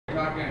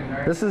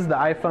This is the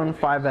iPhone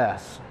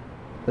 5S.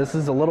 This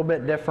is a little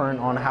bit different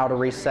on how to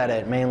reset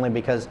it, mainly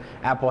because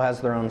Apple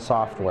has their own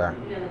software.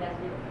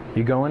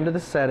 You go into the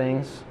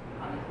settings,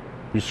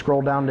 you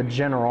scroll down to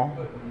General.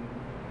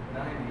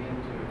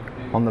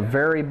 On the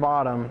very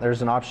bottom,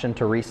 there's an option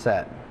to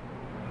reset.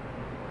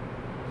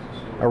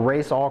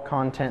 Erase all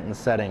content and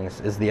settings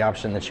is the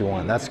option that you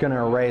want. That's going to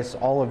erase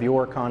all of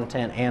your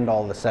content and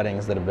all the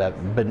settings that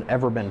have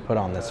ever been put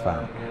on this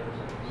phone.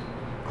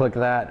 Click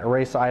that,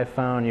 erase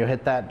iPhone, you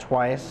hit that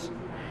twice.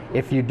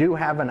 If you do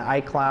have an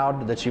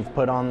iCloud that you've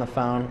put on the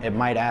phone, it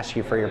might ask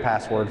you for your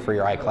password for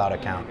your iCloud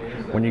account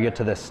when you get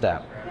to this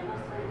step.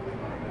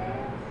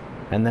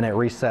 And then it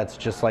resets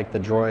just like the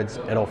Droids.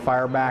 It'll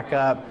fire back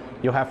up.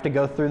 You'll have to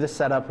go through the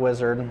setup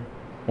wizard.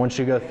 Once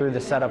you go through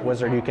the setup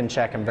wizard, you can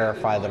check and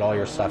verify that all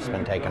your stuff's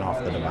been taken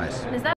off the device.